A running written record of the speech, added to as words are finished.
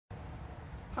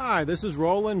Hi, this is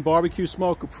Roland, Bbq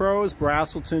Smoker Pros,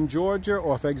 Braselton, Georgia,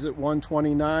 off exit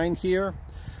 129 here.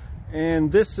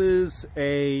 And this is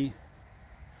a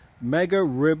Mega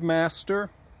Rib Master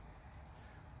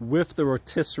with the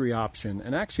rotisserie option.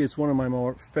 And actually it's one of my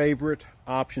more favorite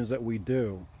options that we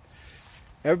do.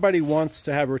 Everybody wants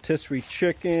to have rotisserie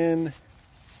chicken,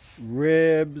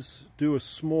 ribs, do a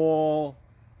small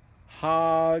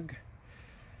hog.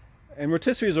 And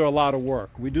rotisseries are a lot of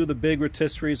work. We do the big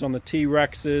rotisseries on the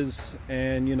T-Rexes,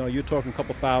 and you know, you're talking a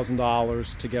couple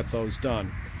 $1,000s to get those done.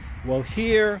 Well,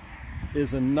 here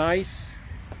is a nice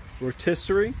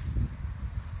rotisserie,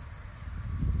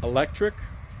 electric,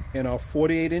 in our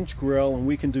 48-inch grill, and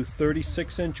we can do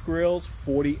 36-inch grills,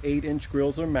 48-inch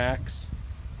grills are max.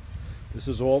 This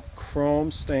is all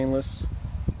chrome stainless.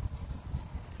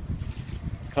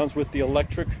 Comes with the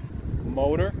electric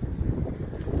motor.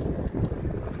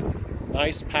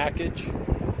 Nice package.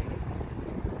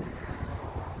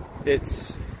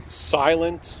 It's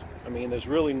silent. I mean, there's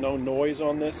really no noise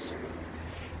on this.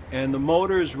 And the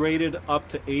motor is rated up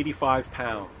to 85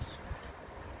 pounds.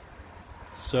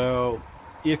 So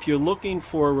if you're looking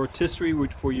for a rotisserie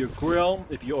for your grill,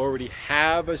 if you already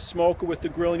have a smoker with the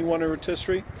grill and you want a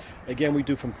rotisserie, again, we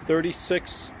do from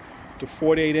 36 to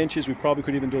 48 inches. We probably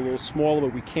could even do a little smaller,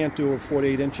 but we can't do over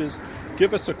 48 inches.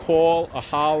 Give us a call, a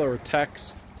holler, or a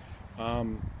text.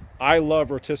 I love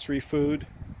rotisserie food.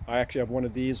 I actually have one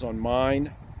of these on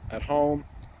mine at home.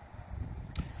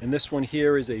 And this one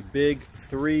here is a big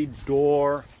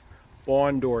 3-door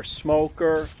barn door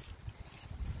smoker.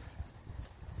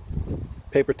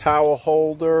 Paper towel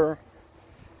holder.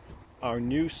 Our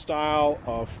new style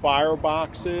of fire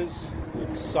boxes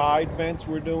with side vents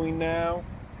we're doing now.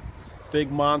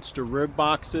 Big monster rib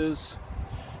boxes.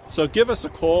 So give us a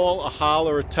call, a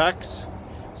holler, a text.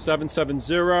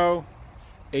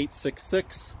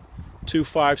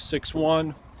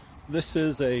 770-866-2561. This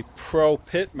is a Pro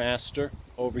Pitmaster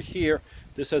over here.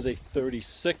 This has a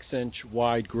 36-inch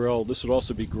wide grill. This would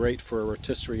also be great for a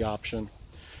rotisserie option.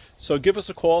 So give us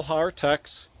a call, holler,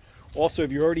 text. Also,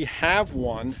 if you already have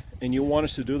one and you want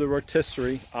us to do the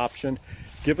rotisserie option,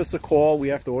 give us a call. We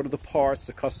have to order the parts,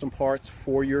 the custom parts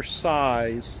for your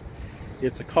size.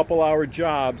 It's a couple-hour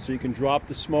job, so you can drop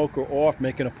the smoker off,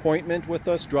 make an appointment with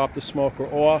us, drop the smoker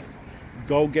off,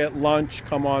 go get lunch,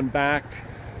 come on back,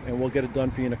 and we'll get it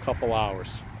done for you in a couple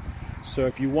hours. So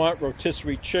if you want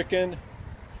rotisserie chicken,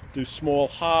 do small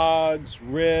hogs,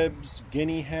 ribs,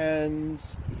 guinea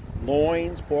hens,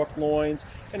 loins, pork loins.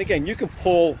 And again, you can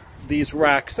pull these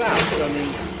racks out. So, I mean,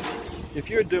 if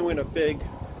you're doing a big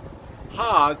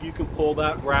hog, you can pull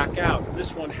that rack out.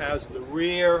 This one has the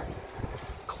rear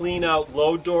clean out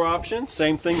load door option.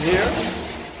 Same thing here.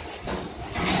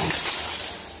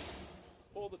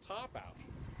 Pull the top out.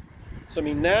 So I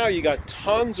mean, now you got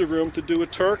tons of room to do a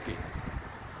turkey.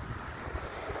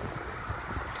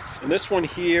 And this one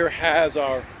here has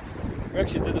our, we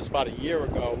actually did this about a year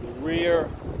ago, the rear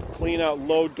clean out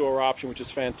load door option, which is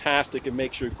fantastic. It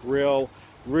makes your grill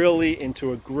really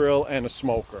into a grill and a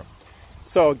smoker.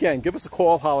 So again, give us a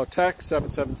call, holler, text,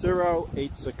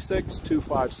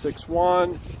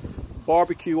 770-866-2561.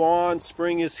 Barbecue on,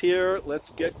 spring is here, let's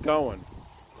get going.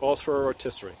 Calls for a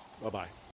rotisserie. Bye-bye.